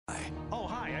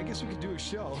guess we could do a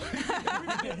show.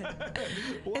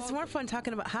 It's more fun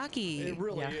talking about hockey. It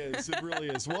really is. It really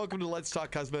is. Welcome to Let's Talk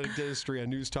Cosmetic Dentistry on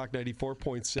News Talk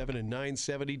 94.7 and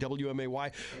 970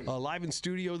 WMAY. Live in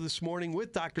studio this morning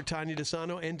with Dr. Tanya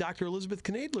DeSano and Dr. Elizabeth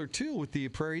Knadler, too, with the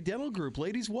Prairie Dental Group.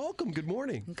 Ladies, welcome. Good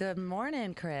morning. Good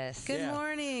morning, Chris. Good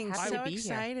morning. Happy So to be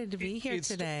excited to be here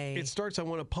today. It starts, I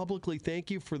want to publicly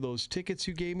thank you for those tickets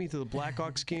you gave me to the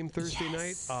Blackhawks game Thursday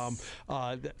Yes.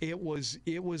 night. It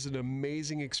was an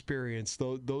amazing experience.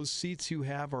 Those seats you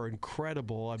have are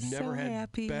incredible. I've never had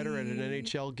happy. better at an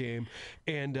NHL game.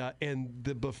 And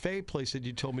the buffet place that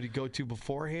you told me to go to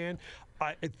beforehand,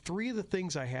 three of the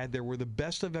things I had there were the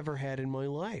best I've ever had in my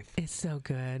life. It's so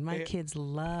good. My kids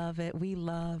love it. We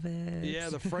love it. Yeah,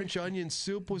 the French onion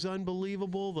soup was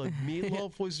unbelievable. The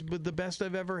meatloaf was the best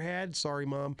I've ever had. Sorry,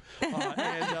 Mom.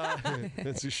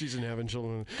 She's in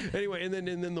heaven. Anyway, and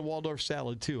then the Waldorf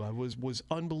salad too. Was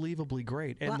unbelievably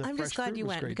great. And Well, the I'm fresh just glad fruit you was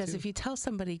went great, because too. if you tell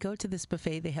somebody go to this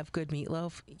buffet, they have good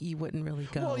meatloaf, you wouldn't really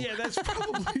go. Well, yeah, that's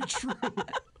probably true.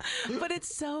 But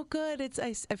it's so good.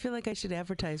 I feel like I should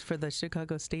advertise for the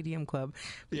Chicago Stadium Club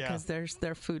because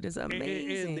their food is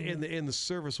amazing. And the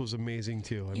service was amazing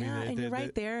too. I And you're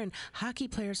right there, and hockey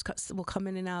players will come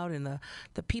in and out, and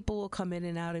the people will come in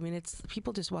and out. I mean, it's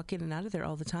people just walk in and out of there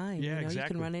all the time. Yeah, exactly. You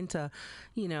can run into,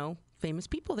 famous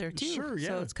people there too. Sure, yeah.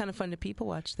 So it's kind of fun to people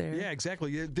watch there. Yeah,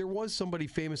 exactly. There was somebody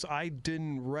famous. I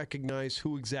didn't recognize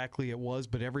who exactly it was,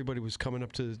 but everybody was coming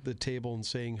up to the table and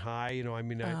saying hi.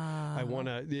 I want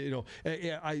to.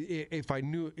 If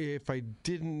I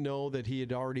didn't know that he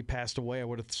had already passed away, I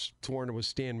would have sworn it was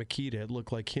Stan Mikita. It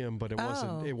looked like him, but it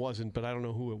wasn't. It wasn't. But I don't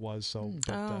know who it was. So,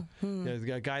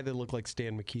 a guy that looked like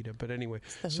Stan Mikita. But anyway,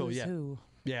 Who.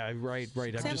 Yeah, right.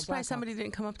 I'm surprised somebody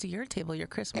didn't come up to your table. You're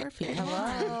Chris Murphy.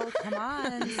 Hello, come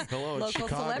on. Hello, it's Local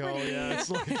Chicago. celebrity. Yeah,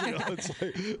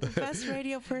 it's like Best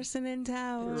radio person in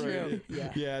town. Right.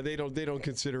 Yeah, they don't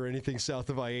consider anything south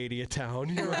of I-80 a town.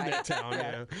 You're in that town.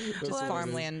 Yeah. Just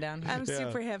farmland down here. I'm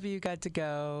super happy you got to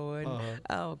go.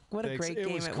 And what a great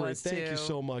game it was, Thank you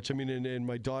so much. I mean, and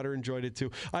my daughter enjoyed it too.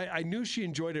 I knew she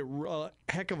enjoyed it a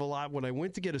heck of a lot when I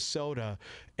went to get a soda,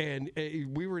 and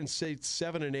we were in seats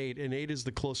 7 and 8, and 8 is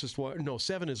the closest one. No,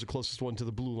 7 is the closest one to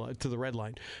the blue line, to the red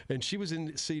line. And she was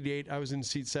in seat 8. I was in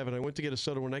seat 7. I went to get a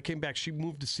soda. When I came back, she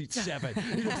moved to seat 7.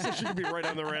 So she could be right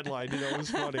on the red line. It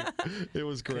was funny. It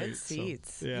was great. Good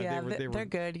seats. So, they're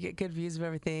good. You get good views of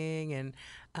everything. And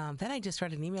then I just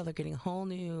read an email. They're getting a whole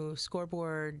new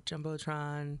scoreboard,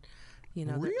 jumbotron.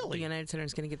 Really? The United Center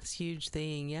is going to get this huge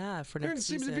thing, for there next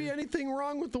didn't seem season. to be anything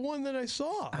wrong with the one that I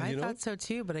saw. I thought so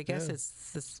too, but I guess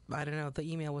it's this. I don't know. The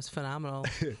email was phenomenal.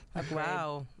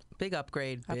 Wow. Big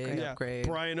upgrade. Big upgrade.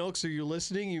 Brian Oakes, are you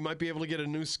listening? You might be able to get a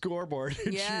new scoreboard.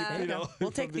 Yeah.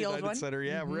 We'll take the old one. Center.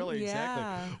 Yeah, really,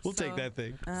 exactly. We'll take that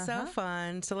thing. So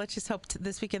fun. So let's just hope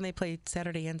this weekend they play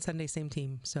Saturday and Sunday, same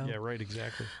team. So yeah, right,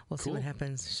 exactly. We'll see what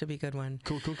happens. Should be a good one.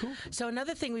 Cool. So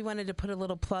another thing we wanted to put a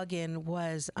little plug in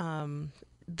was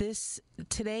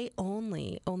today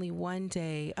only one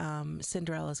day,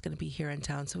 Cinderella is going to be here in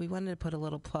town. So we wanted to put a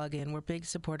little plug in. We're big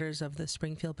supporters of the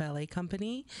Springfield Ballet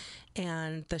Company,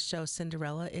 and the show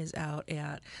Cinderella is out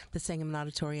at the Sangamon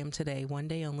Auditorium today. One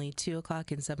day only, 2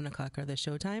 o'clock and 7 o'clock are the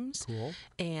show times. Cool.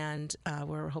 And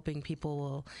we're hoping people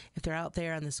will, if they're out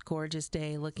there on this gorgeous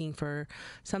day looking for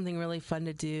something really fun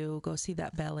to do, go see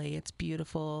that ballet. It's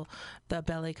beautiful. The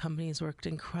ballet company has worked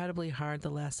incredibly hard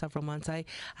the last several months. I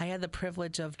had the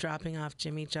privilege of dropping off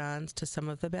Jimmy John's to some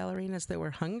of the ballerinas that were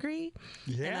hungry.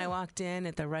 Yeah. And I walked in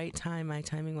at the right time. My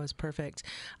timing was perfect.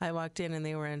 I walked in and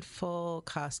they were in full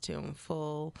costume,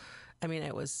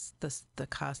 it was, the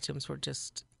costumes were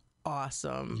just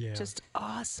awesome. Yeah. Just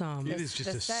awesome. It is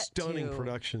just a stunning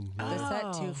production. The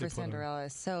set too for Cinderella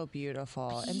is so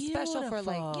beautiful and special for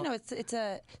it's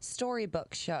a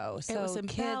storybook show. So it was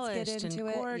embellished kids get into and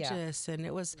it. gorgeous, and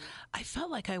it was. I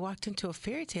felt like I walked into a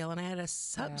fairy tale, and I had a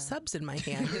subs in my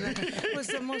hand. And it was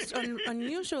the most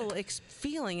unusual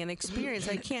feeling and experience.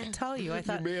 I can't tell you. I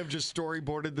thought you may have just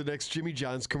storyboarded the next Jimmy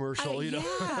John's commercial.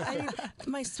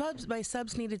 My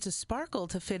subs needed to sparkle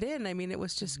to fit in. I mean, it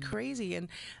was just crazy, and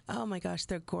oh my gosh,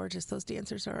 they're gorgeous. Those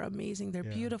dancers are amazing. They're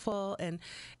beautiful, and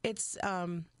it's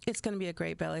going to be a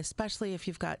great ballet, especially if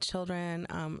you've got children.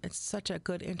 It's such a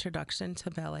good introduction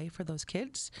to ballet for those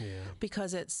kids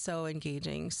because it's so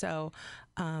engaging. So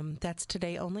that's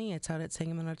today only. It's out at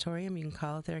Sangamon Auditorium. You can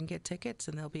call out there and get tickets,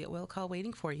 and they'll be at will call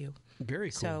waiting for you.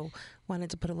 Very cool. So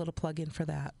wanted to put a little plug in for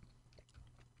that.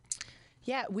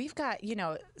 Yeah, we've got,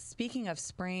 speaking of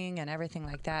spring and everything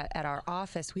like that, at our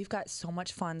office, we've got so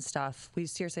much fun stuff. We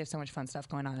seriously have so much fun stuff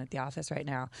going on at the office right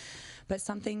now. But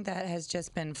something that has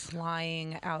just been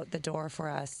flying out the door for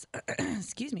us,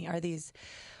 excuse me, are these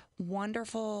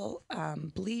wonderful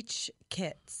bleach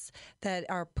kits that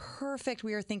are perfect.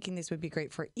 We were thinking these would be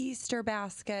great for Easter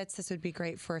baskets. This would be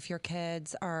great for if your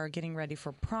kids are getting ready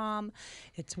for prom.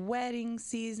 It's wedding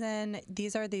season.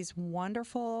 These are these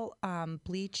wonderful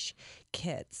bleach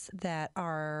kits that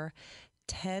are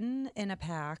 10 in a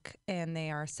pack, and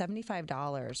they are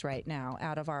 $75 right now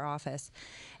out of our office,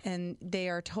 and they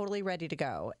are totally ready to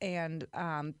go. And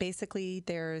basically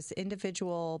there's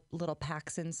individual little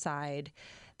packs inside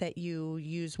that you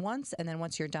use once, and then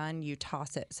once you're done, you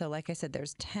toss it. So like I said,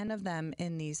 there's 10 of them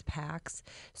in these packs.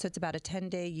 So it's about a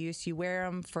 10-day use. You wear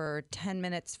them for 10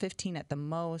 minutes, 15 at the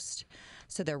most.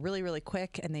 So they're really, really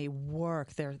quick, and they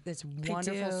work. They're this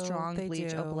wonderful, strong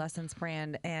bleach opalescence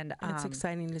brand. And it's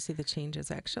exciting to see the changes,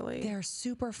 actually. They're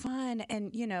super fun. And,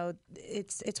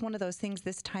 it's one of those things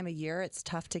this time of year, it's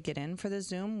tough to get in for the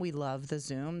Zoom. We love the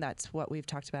Zoom. That's what we've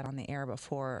talked about on the air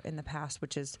before in the past,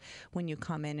 which is when you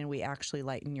come in and we actually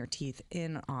lighten your teeth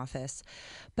in office.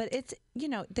 But it's,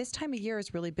 this time of year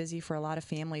is really busy for a lot of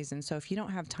families. And so if you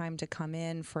don't have time to come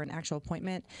in for an actual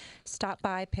appointment, stop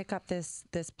by, pick up this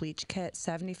bleach kit,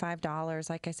 $75.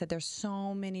 Like I said, there's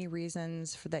so many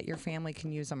reasons for that your family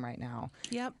can use them right now.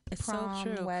 Yep, it's Prom,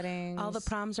 so true. Weddings, all the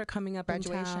proms are coming up in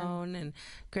town, and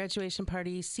graduation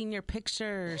parties, senior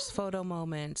pictures, photo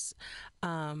moments.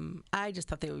 I just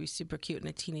thought they would be super cute in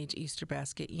a teenage Easter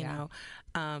basket. You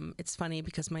know, it's funny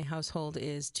because my household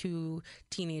is 2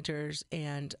 teenagers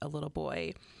and a little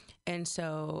boy. And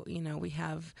so, we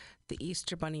have the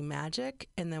Easter Bunny magic,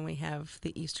 and then we have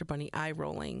the Easter Bunny eye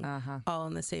rolling all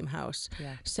in the same house.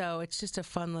 Yeah. So it's just a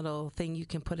fun little thing you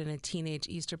can put in a teenage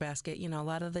Easter basket. A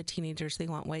lot of the teenagers, they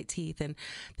want white teeth, and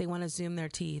they want to Zoom their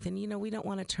teeth. And, we don't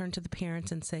want to turn to the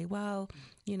parents and say, well,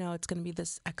 it's going to be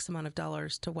this X amount of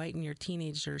dollars to whiten your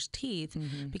teenager's teeth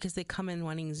because they come in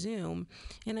wanting Zoom.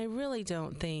 And I really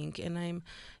don't think,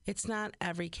 it's not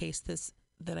every case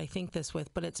that I think this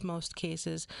with, but it's most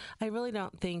cases. I really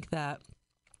don't think that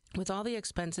with all the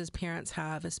expenses parents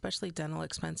have, especially dental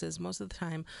expenses, most of the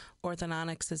time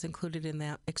orthodontics is included in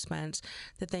that expense,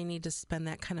 that they need to spend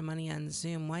that kind of money on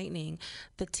Zoom whitening.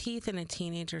 The teeth in a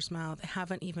teenager's mouth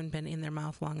haven't even been in their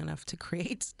mouth long enough to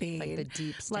create stain. Like the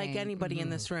deep stain. Like anybody in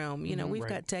this room. We've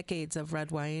got decades of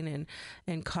red wine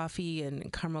and coffee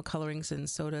and caramel colorings and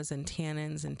sodas and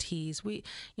tannins and teas.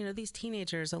 These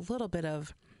teenagers, a little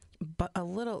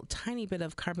tiny bit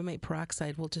of carbamate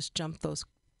peroxide will just jump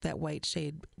that white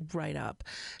shade right up.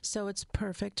 So it's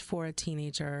perfect for a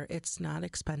teenager. It's not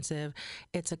expensive.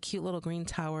 It's a cute little green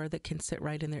tower that can sit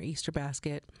right in their Easter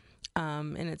basket.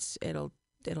 And it'll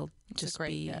just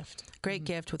be a great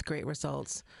gift with great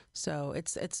results. So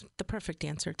it's the perfect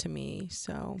answer to me.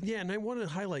 So yeah, and I want to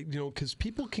highlight, because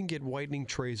people can get whitening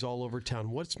trays all over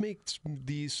town. What makes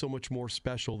these so much more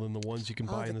special than the ones you can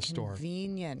buy in the store?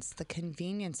 The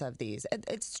convenience of these.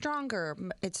 It's stronger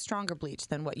bleach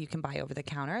than what you can buy over the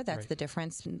counter. That's the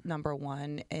difference, number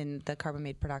one, in the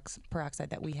carbamate peroxide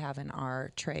that we have in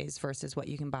our trays versus what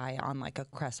you can buy on like a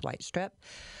Crest white strip.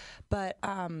 But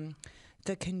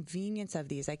the convenience of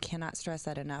these, I cannot stress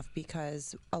that enough,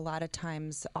 because a lot of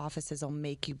times offices will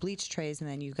make you bleach trays and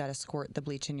then you've got to squirt the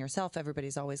bleach in yourself.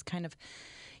 Everybody's always kind of,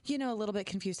 a little bit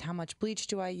confused. How much bleach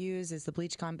do I use? Is the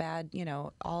bleach gone bad?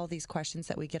 All these questions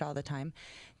that we get all the time.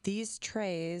 These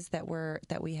trays that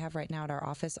we have right now at our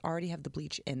office already have the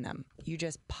bleach in them. You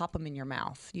just pop them in your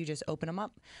mouth. You just open them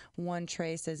up. One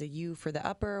tray says a U for the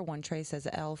upper, one tray says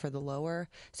a L for the lower,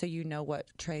 so you know what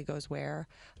tray goes where.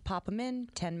 Pop them in,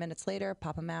 10 minutes later,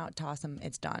 pop them out, toss them,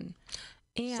 it's done.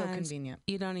 And so convenient.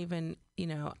 You don't even,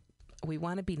 we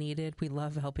want to be needed. We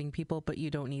love helping people, but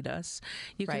you don't need us.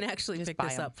 You can actually just pick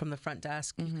this up from the front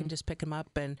desk. You can just pick them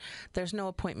up, and there's no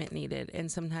appointment needed.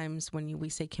 And sometimes when we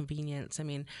say convenience,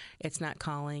 it's not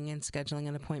calling and scheduling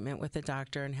an appointment with a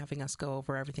doctor and having us go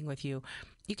over everything with you.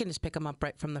 You can just pick them up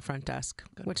right from the front desk,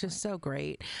 which is so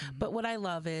great. But what I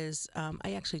love is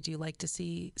I actually do like to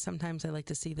see, sometimes I like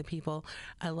to see the people.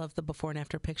 I love the before and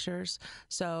after pictures.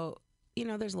 So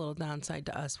there's a little downside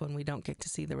to us when we don't get to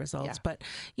see the results. Yeah. But,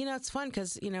 it's fun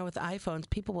because, with iPhones,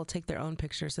 people will take their own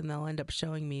pictures and they'll end up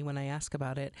showing me when I ask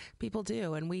about it. People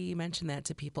do. And we mention that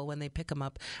to people when they pick them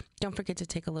up. Don't forget to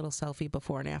take a little selfie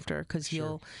before and after, because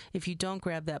if you don't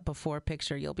grab that before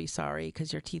picture, you'll be sorry,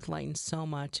 because your teeth lighten so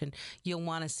much and you'll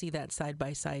want to see that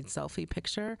side-by-side selfie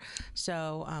picture.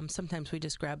 So sometimes we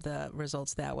just grab the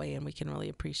results that way, and we can really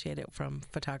appreciate it from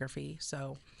photography.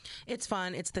 So It's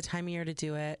fun. It's the time of year to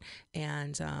do it,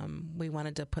 and we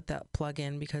wanted to put that plug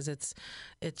in because it's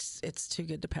too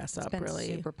good to pass up. It's been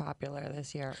really, super popular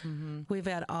this year. Mm-hmm. we've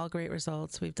had all great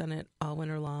results. We've done it all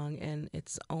winter long, and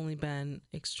it's only been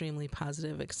extremely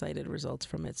positive, excited results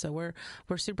from it. So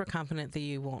we're super confident that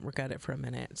you won't regret it for a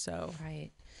minute. So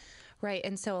Right.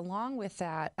 And so along with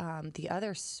that, the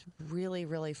other really,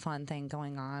 really fun thing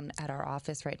going on at our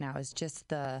office right now is just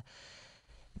the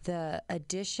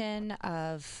addition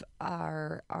of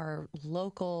our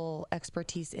local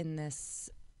expertise in this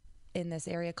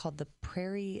area called the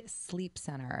Prairie Sleep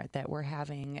Center that we're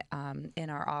having in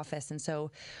our office. And so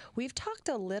we've talked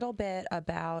a little bit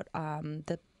about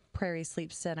the Prairie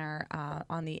Sleep Center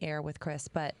on the air with Chris,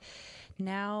 but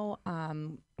now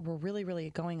we're really,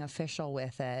 really going official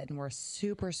with it, and we're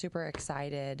super, super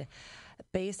excited.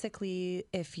 Basically,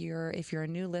 if you're a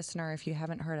new listener, if you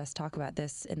haven't heard us talk about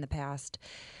this in the past,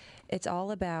 it's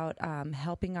all about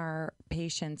helping our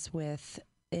patients with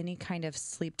any kind of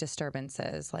sleep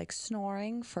disturbances, like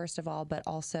snoring, first of all, but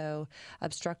also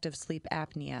obstructive sleep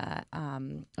apnea.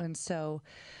 And so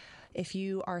if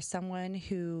you are someone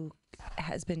who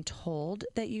has been told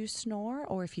that you snore,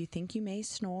 or if you think you may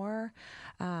snore,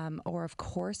 or of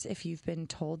course, if you've been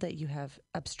told that you have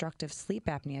obstructive sleep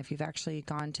apnea, if you've actually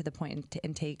gone to the point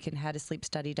and had a sleep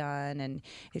study done, and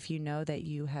if you know that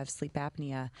you have sleep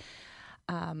apnea,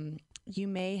 you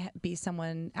may be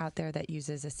someone out there that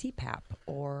uses a CPAP,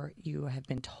 or you have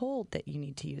been told that you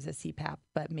need to use a CPAP,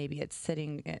 but maybe it's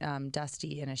sitting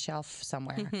dusty in a shelf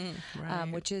somewhere,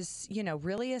 right. Which is,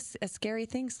 really a scary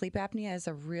thing. Sleep apnea is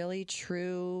a really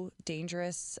true,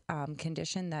 dangerous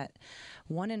condition that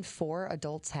 1 in 4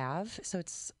 adults have. So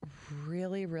it's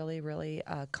really, really, really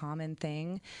a common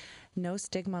thing. No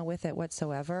stigma with it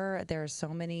whatsoever. There are so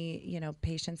many,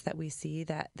 patients that we see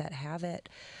that have it.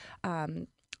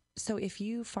 So if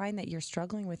you find that you're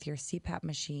struggling with your CPAP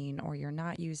machine, or you're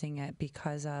not using it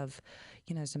because of,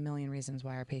 there's a million reasons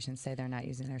why our patients say they're not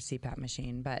using their CPAP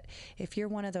machine. But if you're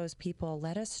one of those people,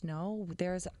 let us know.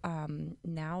 There's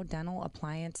now dental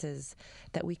appliances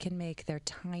that we can make. They're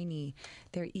tiny.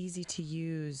 They're easy to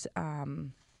use.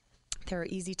 They're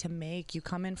easy to make. You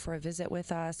come in for a visit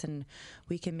with us, and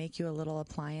we can make you a little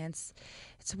appliance.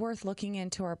 It's worth looking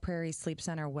into our Prairie Sleep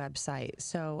Center website.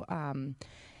 So,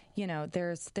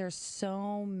 there's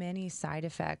so many side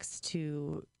effects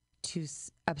to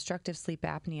obstructive sleep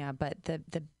apnea, but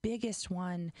the biggest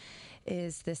one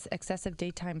is this excessive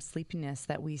daytime sleepiness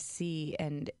that we see.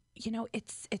 And,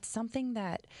 it's something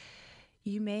that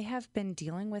you may have been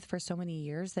dealing with for so many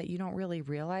years that you don't really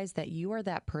realize that you are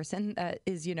that person that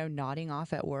is, nodding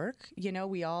off at work.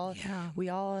 We all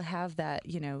have that,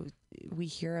 we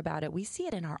hear about it. We see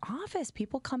it in our office.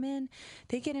 People come in,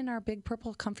 they get in our big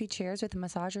purple comfy chairs with the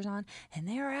massagers on, and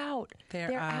they're out.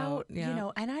 They're out, yeah.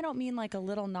 And I don't mean like a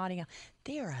little nodding out.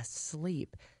 They are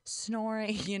asleep,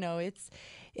 snoring,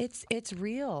 it's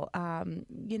real.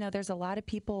 There's a lot of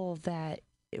people that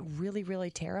really, really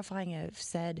terrifying have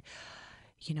said,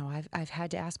 I've had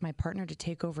to ask my partner to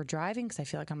take over driving because I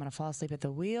feel like I'm going to fall asleep at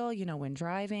the wheel, when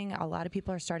driving. A lot of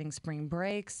people are starting spring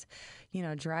breaks,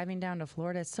 driving down to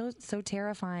Florida. It's so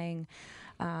terrifying.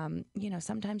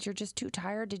 Sometimes you're just too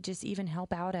tired to just even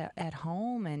help out at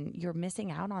home, and you're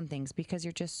missing out on things because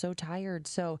you're just so tired.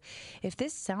 So if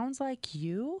this sounds like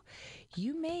you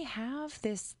may have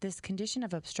this condition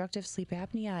of obstructive sleep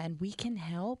apnea, and we can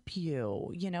help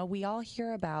you. We all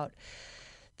hear about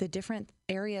the different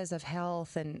areas of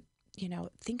health, and,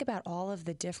 think about all of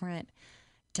the different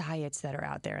diets that are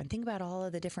out there, and think about all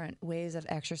of the different ways of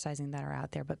exercising that are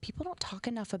out there. But people don't talk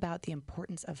enough about the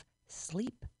importance of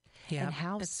sleep, and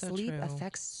how sleep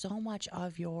affects so much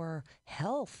of your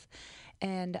health.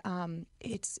 And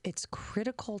it's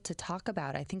critical to talk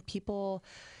about. I think people,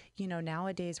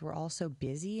 nowadays we're all so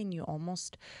busy, and you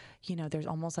almost, there's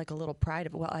almost like a little pride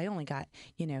of, well, I only got,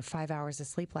 5 hours of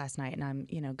sleep last night, and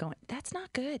I'm, going, that's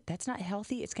not good. That's not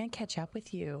healthy. It's going to catch up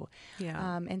with you.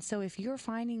 Yeah. And so if you're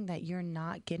finding that you're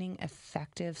not getting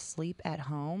effective sleep at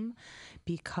home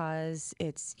because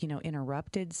it's,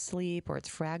 interrupted sleep, or it's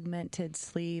fragmented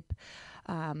sleep,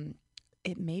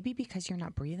 it may be because you're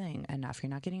not breathing enough. You're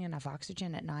not getting enough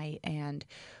oxygen at night. And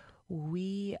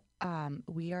we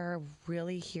are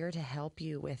really here to help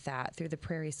you with that through the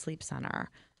Prairie Sleep Center.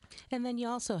 And then you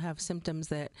also have symptoms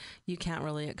that you can't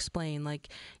really explain. Like,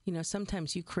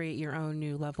 sometimes you create your own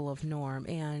new level of norm.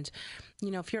 And,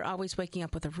 if you're always waking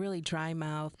up with a really dry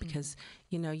mouth because,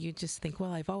 you just think,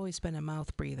 well, I've always been a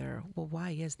mouth breather. Well,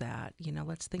 why is that?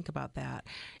 Let's think about that.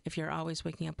 If you're always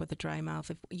waking up with a dry mouth,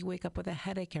 if you wake up with a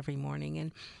headache every morning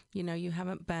and, you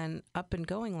haven't been up and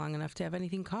going long enough to have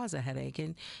anything cause a headache,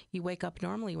 and you wake up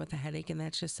normally with a headache and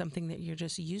that's just something that you're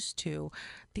just used to.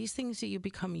 These things that you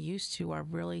become used to are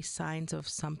really signs of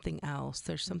something else.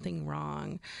 There's something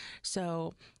wrong.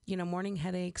 So, morning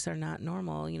headaches are not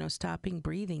normal. Stopping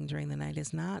breathing during the night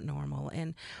is not normal.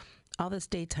 And all this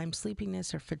daytime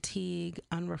sleepiness or fatigue,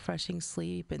 unrefreshing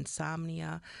sleep,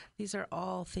 insomnia, these are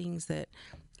all things that,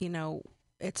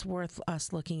 it's worth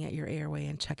us looking at your airway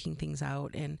and checking things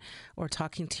out, or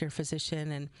talking to your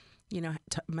physician and,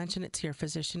 mention it to your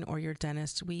physician or your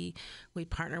dentist. We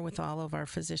partner with all of our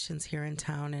physicians here in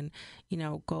town and,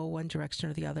 go one direction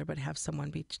or the other, but have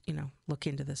someone be, look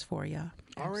into this for you.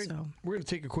 All right. So, we're going to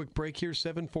take a quick break here.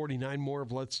 7:49. More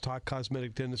of Let's Talk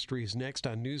Cosmetic Dentistry is next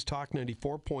on News Talk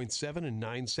 94.7 and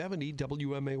 970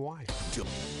 WMAY.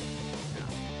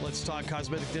 Let's Talk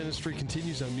Cosmetic Dentistry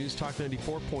continues on News Talk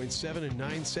 94.7 and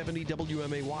 970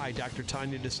 WMAY. Dr.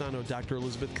 Tanya DeSano, Dr.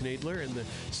 Elizabeth Knadler, and the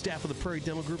staff of the Prairie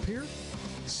Dental Group here.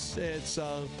 It's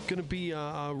going to be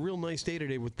a real nice day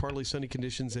today with partly sunny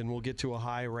conditions, and we'll get to a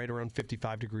high right around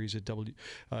 55 degrees at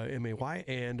WMAY.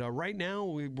 And right now,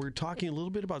 we're talking a little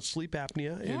bit about sleep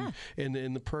apnea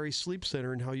and the Prairie Sleep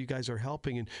Center and how you guys are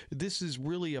helping. And this is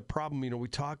really a problem. We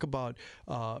talk about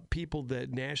people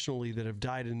that nationally that have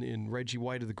died, and Reggie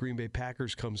White of the Green Bay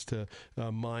Packers comes to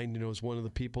mind, as one of the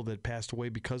people that passed away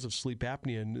because of sleep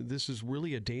apnea. And this is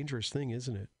really a dangerous thing,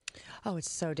 isn't it? Oh, it's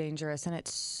so dangerous, and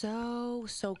it's so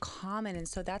common. And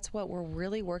so that's what we're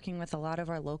really working with a lot of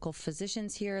our local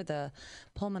physicians here, the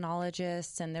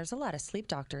pulmonologists, and there's a lot of sleep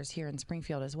doctors here in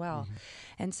Springfield as well. Mm-hmm.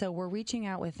 And so we're reaching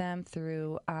out with them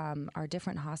through our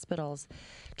different hospitals,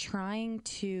 trying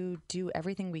to do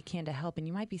everything we can to help. And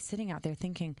you might be sitting out there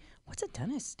thinking, what's a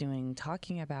dentist doing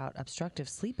talking about obstructive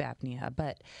sleep apnea?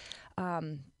 But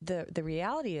the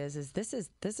reality is this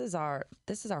is our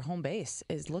home base,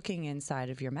 is looking inside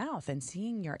of your mouth and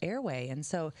seeing your airway. And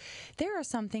so there are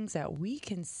some things that we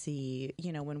can see,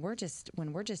 when we're just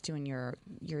doing your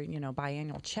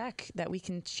biannual check, that we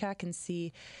can check and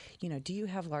see, do you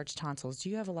have large tonsils? Do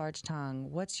you have a large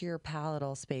tongue? What's your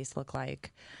palatal space look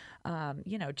like?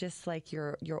 Just like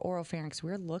your oropharynx,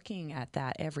 we're looking at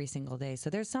that every single day. So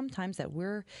there's some times that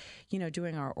we're,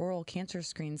 doing our oral cancer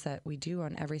screens that we do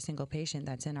on every single patient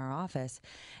that's in our office.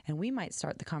 And we might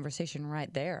start the conversation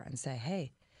right there and say,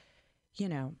 hey,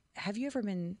 have you ever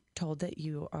been told that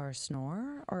you are a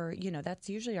snorer? Or, that's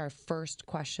usually our first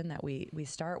question that we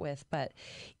start with. But,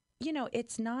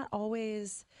 it's not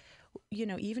always,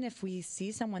 even if we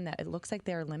see someone that it looks like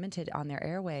they're limited on their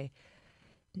airway,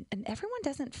 and everyone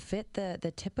doesn't fit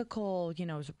the typical,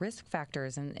 risk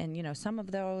factors. And some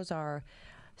of those are,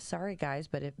 sorry guys,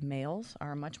 but if males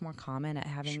are much more common at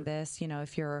having Sure. this,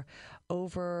 if you're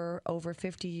over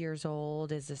 50 years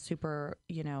old is a super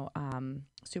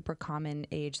common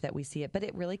age that we see it, but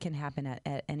it really can happen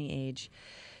at any age.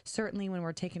 Certainly when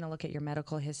we're taking a look at your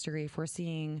medical history, if we're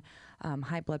seeing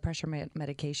high blood pressure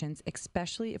medications,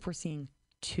 especially if we're seeing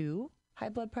 2 high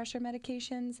blood pressure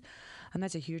medications,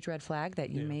 that's a huge red flag that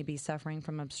you may be suffering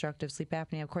from obstructive sleep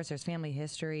apnea. Of course, there's family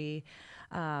history.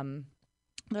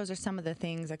 Those are some of the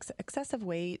things. Excessive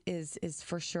weight is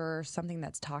for sure something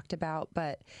that's talked about,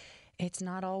 but it's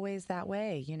not always that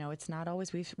way. It's not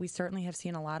always. We certainly have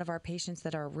seen a lot of our patients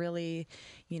that are really,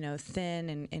 thin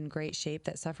and in great shape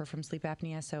that suffer from sleep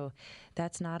apnea. So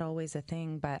that's not always a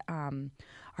thing. But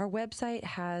our website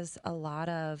has a lot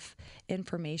of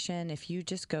information. If you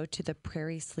just go to the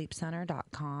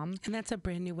prairiesleepcenter.com. And that's a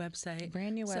brand new website.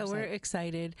 Brand new website. So we're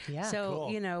excited. Yeah. So,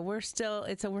 Cool. We're still,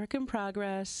 it's a work in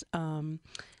progress.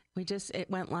 It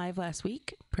went live last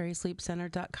week,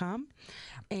 prairiesleepcenter.com.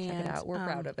 And check it out. We're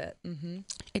proud of it. Mm-hmm.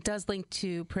 It does link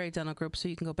to Prairie Dental Group, so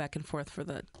you can go back and forth for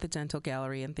the dental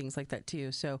gallery and things like that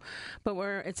too. So, but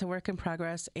it's a work in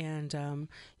progress, and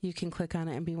you can click on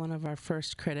it and be one of our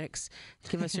first critics.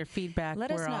 Give us your feedback.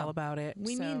 We're all about it.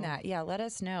 We mean that. Yeah, let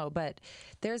us know. But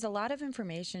there's a lot of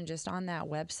information just on that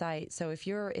website. So if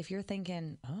you're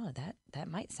thinking, oh, that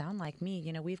might sound like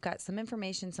me, we've got some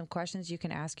information, some questions you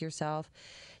can ask yourself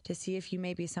to see if you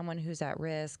may be someone who's at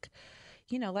risk.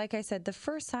 Like I said, the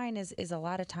first sign is a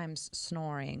lot of times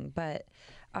snoring, but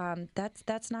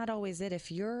that's not always it.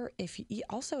 If you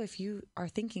are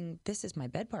thinking, this is my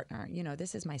bed partner,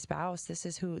 this is my spouse, this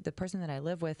is the person that I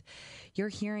live with, you're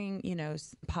hearing,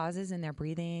 pauses in their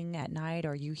breathing at night,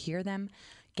 or you hear them,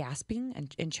 gasping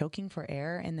and choking for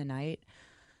air in the night,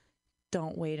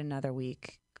 don't wait another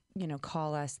week.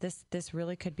 Call us. This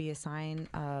really could be a sign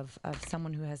of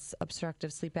someone who has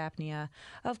obstructive sleep apnea.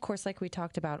 Of course, like we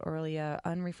talked about earlier,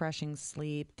 unrefreshing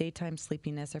sleep, daytime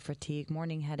sleepiness or fatigue,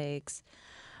 morning headaches,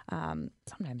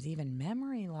 sometimes even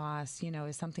memory loss,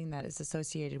 is something that is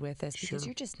associated with this because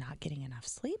you're just not getting enough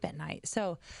sleep at night.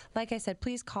 So, like I said,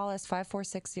 please call us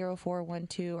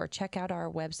 546-0412 or check out our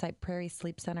website,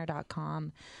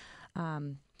 prairiesleepcenter.com.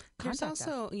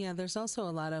 There's also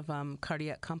a lot of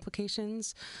cardiac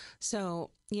complications.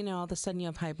 So, all of a sudden you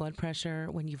have high blood pressure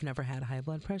when you've never had high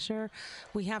blood pressure.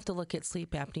 We have to look at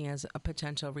sleep apnea as a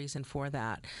potential reason for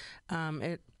that.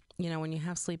 When you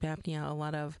have sleep apnea, a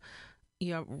lot of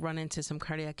you run into some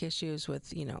cardiac issues with,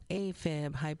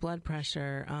 AFib, high blood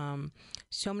pressure.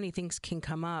 So many things can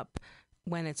come up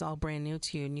when it's all brand new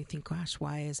to you and you think, gosh,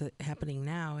 why is it happening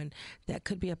now? And that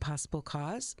could be a possible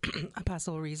cause, a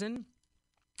possible reason.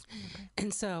 Okay.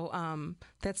 And so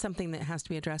that's something that has to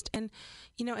be addressed. And,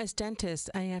 as dentists,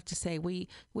 I have to say, we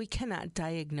cannot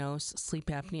diagnose sleep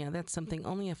apnea. That's something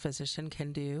only a physician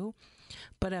can do.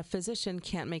 But a physician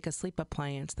can't make a sleep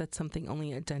appliance. That's something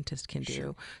only a dentist can do.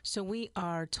 Sure. So we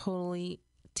are totally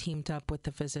teamed up with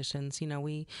the physicians.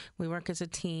 We work as a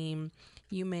team.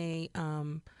 You may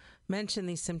mention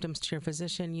these symptoms to your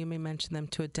physician. You may mention them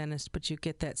to a dentist, but you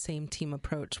get that same team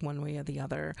approach one way or the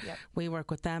other. Yep. We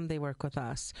work with them. They work with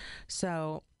us.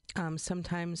 So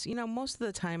sometimes, most of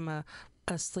the time,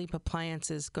 a sleep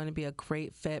appliance is going to be a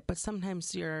great fit, but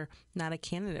sometimes you're not a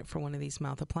candidate for one of these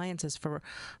mouth appliances for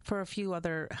a few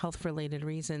other health-related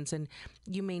reasons, and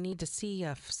you may need to see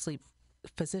a sleep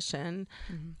physician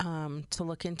to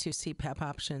look into CPAP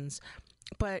options.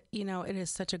 But, it is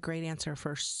such a great answer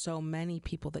for so many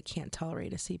people that can't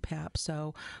tolerate a CPAP.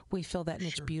 So we fill that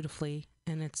niche beautifully,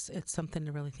 and it's something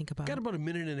to really think about. Got about a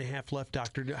minute and a half left,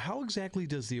 Doctor. How exactly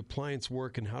does the appliance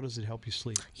work, and how does it help you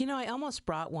sleep? I almost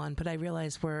brought one, but I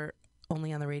realized we're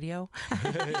only on the radio.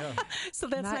 So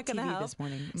that's not going to help. This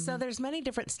morning. Mm-hmm. So there's many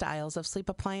different styles of sleep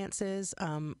appliances.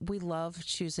 We love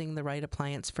choosing the right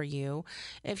appliance for you.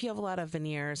 If you have a lot of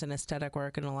veneers and aesthetic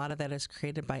work, and a lot of that is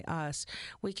created by us,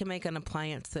 we can make an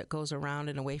appliance that goes around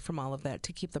and away from all of that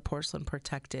to keep the porcelain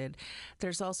protected.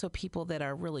 There's also people that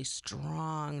are really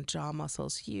strong jaw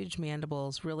muscles, huge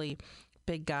mandibles, really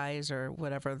big guys or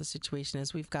whatever the situation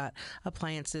is. We've got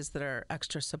appliances that are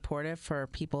extra supportive for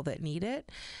people that need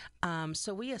it.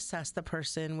 So we assess the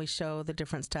person, we show the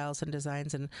different styles and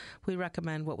designs, and we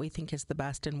recommend what we think is the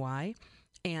best and why.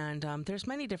 And there's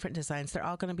many different designs. They're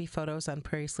all going to be photos on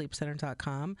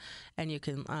prairiesleepcenter.com, and you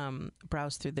can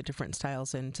browse through the different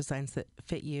styles and designs that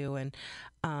fit you. And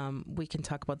we can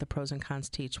talk about the pros and cons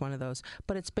to each one of those.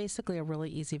 But it's basically a really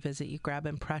easy visit. You grab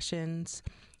impressions,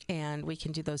 and we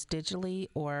can do those digitally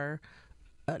or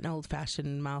an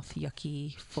old-fashioned mouth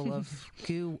yucky, full of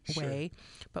goo way.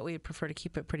 But we prefer to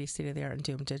keep it pretty state-of-the-art and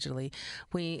do them digitally.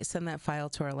 We send that file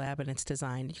to our lab, and it's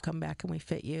designed. You come back, and we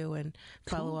fit you and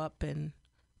follow up, and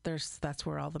that's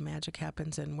where all the magic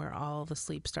happens and where all the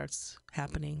sleep starts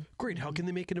happening. Great. How can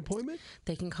they make an appointment?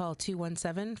 They can call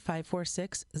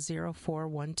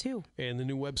 217-546-0412. And the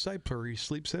new website,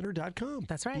 prairiesleepcenter.com.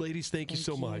 That's right. Ladies, thank you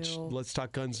so much. Let's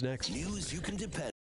talk guns next. News you can depend